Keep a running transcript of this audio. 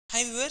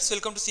Hi viewers,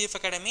 welcome to CF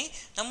Academy.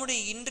 நம்முடைய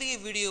இன்றைய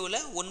வீடியோவில்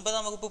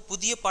 9ஆம் வகுப்பு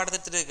புதிய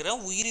பாடத்திட்டத்தில் இருக்கிற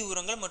உயிரி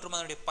உரங்கள் மற்றும்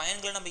அதனுடைய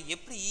பயன்களை நம்ம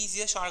எப்படி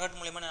ஈஸியாக ஷார்ட்கட்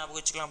மூலமா ஞாபகம்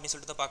வச்சுக்கலாம் அப்படின்னு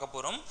சொல்லிட்டு பார்க்க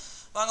போறோம்.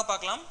 வாங்க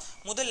பார்க்கலாம்.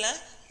 முதல்ல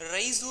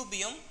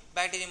ரைசோபியம்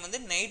பாக்டீரியம்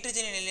வந்து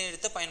நைட்ரஜனை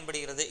நிலைநிறுத்த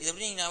பயன்படுகிறது. இது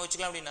எப்படி நீங்க ஞாபகம்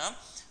வச்சுக்கலாம் அப்படின்னா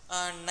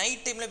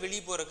நைட் டைம்ல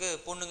வெளிய போறதுக்கு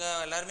பொண்ணுங்க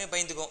எல்லாரும்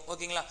பயந்துக்கும்.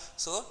 ஓகேங்களா?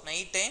 சோ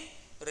நைட் டைம்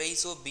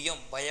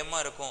ரைசோபியம் பயமா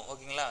இருக்கும்.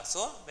 ஓகேங்களா?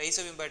 சோ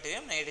ரைசோபியம்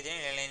பாக்டீரியம் நைட்ரஜனை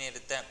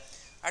நிலைநிறுத்த.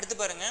 அடுத்து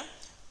பாருங்க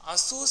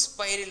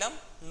அசோஸ்பைரிலம்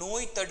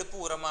நோய் தடுப்பு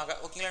உரமாக.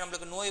 ஓகேங்களா?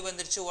 நம்மளுக்கு நோய்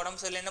வந்துருச்சு, உடம்பு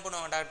சரியில்லை, என்ன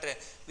பண்ணுவாங்க டாக்டர்?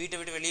 வீட்டை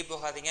விட்டு வெளியே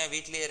போகாதீங்க,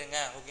 வீட்டிலே இருங்க,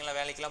 ஓகேங்களா,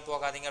 வேலைக்கெல்லாம்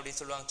போகாதீங்க அப்படின்னு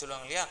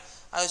சொல்லுவாங்க இல்லையா?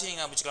 அதை வச்சு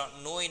நீங்கள் ஞாபகம்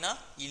நோய்னா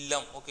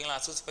இல்லம். ஓகேங்களா?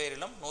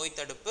 அசோஸ்பைரிலம் நோய்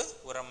தடுப்பு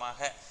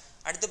உரமாக.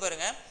 அடுத்து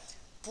பாருங்க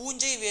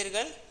பூஞ்சை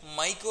வேர்கள்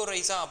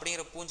மைக்ரோரைசா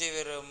அப்படிங்கிற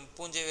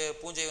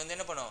பூஞ்சை வந்து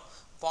என்ன பண்ணும்?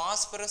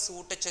 பாஸ்பரஸ்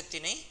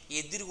ஊட்டச்சத்தினை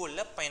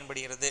எதிர்கொள்ள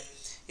பயன்படுகிறது.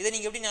 இதை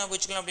நீங்கள் எப்படி ஞாபகம்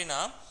வச்சுக்கலாம்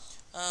அப்படின்னா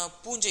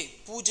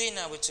பூஜை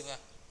ஞாபகம் வச்சுங்க.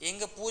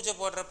 எங்கே பூஜை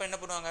போடுறப்ப என்ன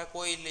பண்ணுவாங்க?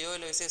 கோயில்லையோ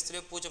இல்லை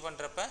விசேஷத்துலையோ பூஜை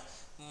பண்ணுறப்ப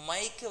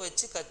மைக்கை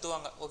வச்சு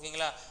கத்துவாங்க.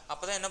 ஓகேங்களா?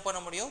 அப்போ தான் என்ன பண்ண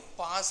முடியும்?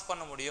 பாஸ்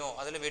பண்ண முடியும்,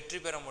 அதில் வெற்றி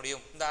பெற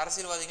முடியும். இந்த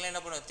அரசியல்வாதிகளாம்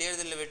என்ன பண்ணுவாங்க?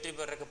 தேர்தலில் வெற்றி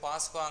பெறறதுக்கு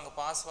பாஸ்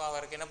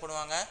ஆகிறதுக்கு என்ன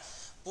பண்ணுவாங்க?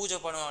 பூஜை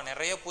பண்ணுவாங்க,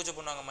 நிறைய பூஜை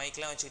பண்ணுவாங்க,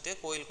 மைக்கெலாம் வச்சுக்கிட்டு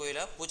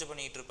கோயிலாக பூஜை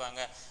பண்ணிக்கிட்டு இருப்பாங்க.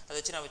 அதை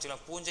வச்சு நான்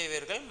வச்சுக்கலாம் பூஞ்சை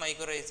வேர்கள்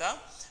மைக்ரோரைசா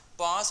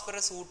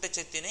பாஸ்பரஸ்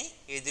ஊட்டச்சத்தினை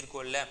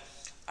எதிர்கொள்ள.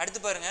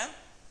 அடுத்து பாருங்க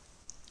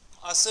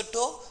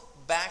அசட்டோ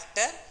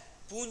பாக்டர்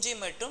பூஞ்சை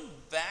மற்றும்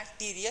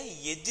பாக்டீரியா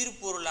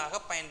எதிர்பொருளாக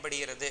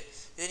பயன்படுகிறது.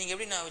 இதை நீங்கள்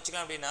எப்படி ஞாபகம்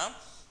வச்சுக்கலாம் அப்படின்னா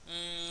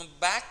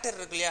பாக்டர்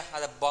இருக்கு இல்லையா,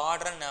 அதை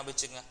பார்டர்னு ஞாபகம்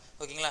வச்சுங்க.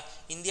 ஓகேங்களா?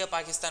 இந்தியா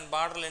பாகிஸ்தான்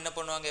பார்டரில் என்ன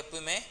பண்ணுவாங்க?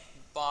 எப்பவுமே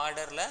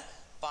பார்டரில்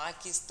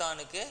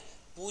பாகிஸ்தானுக்கு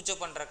பூஜை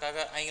பண்ணுறக்காக,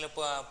 அவங்கள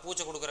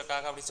பூஜை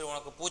கொடுக்குறக்காக அப்படி சொல்லி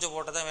உனக்கு பூஜை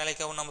போட்டால் தான்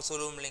வேலைக்காகவும் நம்ம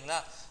சொல்லுவோம் இல்லைங்களா?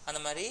 அந்த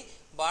மாதிரி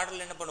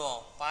பார்டரில் என்ன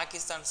பண்ணுவோம்?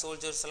 பாகிஸ்தான்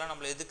சோல்ஜர்ஸ் எல்லாம்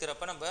நம்மளை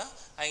எதிர்க்கிறப்ப நம்ம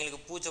அவங்களுக்கு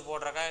பூஜை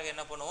போடுறக்காக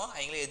என்ன பண்ணுவோம்?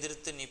 அவங்கள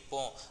எதிர்த்து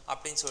நிற்போம்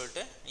அப்படின்னு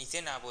சொல்லிட்டு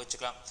ஈஸியாக ஞாபகம்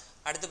வச்சுக்கலாம்.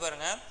 அடுத்து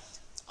பாருங்க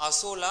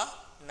அசோலா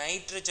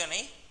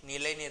நைட்ரஜனை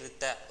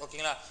நிலைநிறுத்த.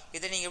 ஓகேங்களா?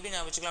 இதை நீங்கள் எப்படி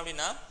ஞாபகம் வச்சுக்கலாம்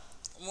அப்படின்னா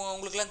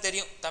உங்களுக்குலாம்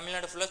தெரியும்,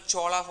 தமிழ்நாடு ஃபுல்லாக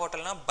சோலா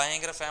ஹோட்டல்னா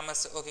பயங்கர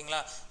ஃபேமஸ்.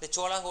 ஓகேங்களா? இந்த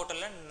சோலா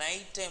ஹோட்டலில்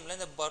நைட் டைமில்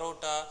இந்த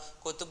பரோட்டா,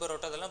 கொத்து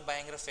பரோட்டா அதெல்லாம்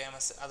பயங்கர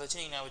ஃபேமஸ். அதை வச்சு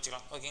நீங்கள் ஞாபகம்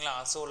வச்சுக்கலாம். ஓகேங்களா?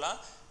 அசோலா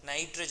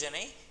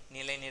நைட்ரஜனை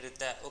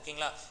நிலைநிறுத்த.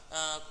 ஓகேங்களா?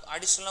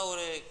 அடிஷ்னலாக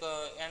ஒரு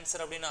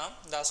ஆன்சர் அப்படின்னா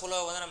இந்த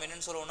அசோலாவை வந்து நம்ம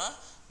என்னென்னு சொல்லுவோம்னா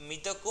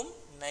மிதக்கும்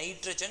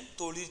நைட்ரஜன்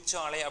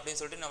தொழிற்சாலை அப்படின்னு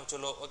சொல்லிட்டு நம்ம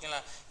சொல்லுவோம். ஓகேங்களா?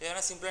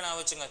 இதெல்லாம் சிம்பிளாக நான்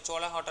வச்சுங்க.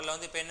 சோலா ஹோட்டலில்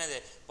வந்து இப்போ என்னது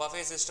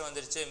பஃபே சிஸ்டம்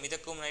வந்துருச்சு,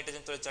 மிதக்கும்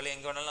நைட்ரஜன் தொழிற்சாலை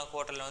எங்கே வேணாலும்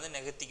ஹோட்டலில் வந்து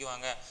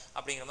நிகழ்த்திக்குவாங்க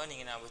அப்படிங்கிற மாதிரி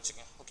நீங்கள் ஞாபகம்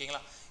வச்சுங்க.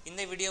 ஓகேங்களா?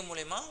 இந்த வீடியோ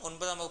மூலமா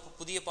 9ஆம் வகுப்பு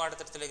புதிய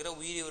பாடத்திட்டத்தில் இருக்கிற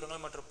உயிரி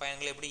உரங்கள் மற்றும்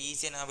பயன்களை எப்படி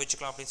ஈஸியாக ஞாபகம்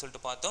வச்சுக்கலாம் அப்படின்னு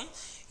சொல்லிட்டு பார்த்தோம்.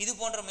 இது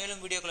போன்ற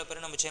மேலும் வீடியோக்களை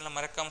பெற நம்ம சேனலை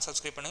மறக்காமல்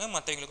சப்ஸ்கிரைப் பண்ணுங்கள்,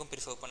 மற்றவங்களுக்கும்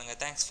ப்ரிஃபர் பண்ணுங்கள்.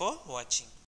 தேங்க்ஸ் ஃபார் வாட்சிங்.